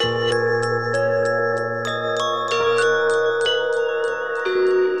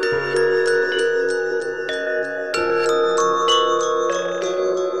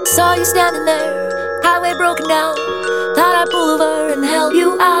saw you standing there, highway broken down. Thought I'd pull over and help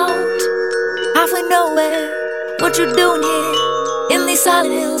you out. Halfway nowhere, what you doing here? In these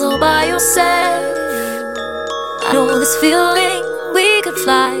silent hills all by yourself. I know this feeling, we could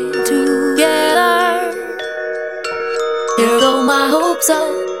fly together. Here go my hopes up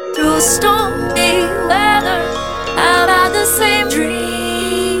through stormy weather. I've had the same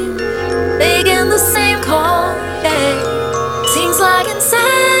dream, making the same call, yeah. Seems like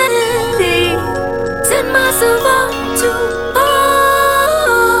insanity, set myself up to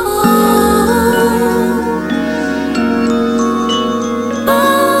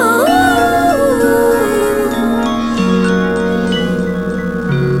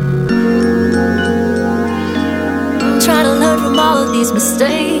these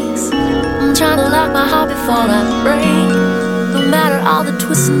mistakes. I'm trying to lock my heart before I break. No matter all the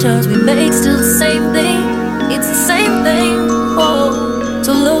twists and turns we make, still the same thing. It's the same thing. Oh,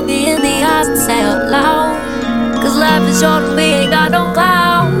 so look me in the eyes and say out loud, 'cause life is short and we ain't got no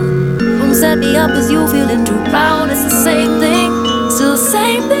cloud. Don't set me up 'cause you feeling too proud. It's the same thing, still the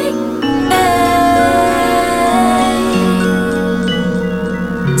same thing. Hey,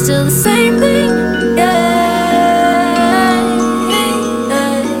 still the same thing.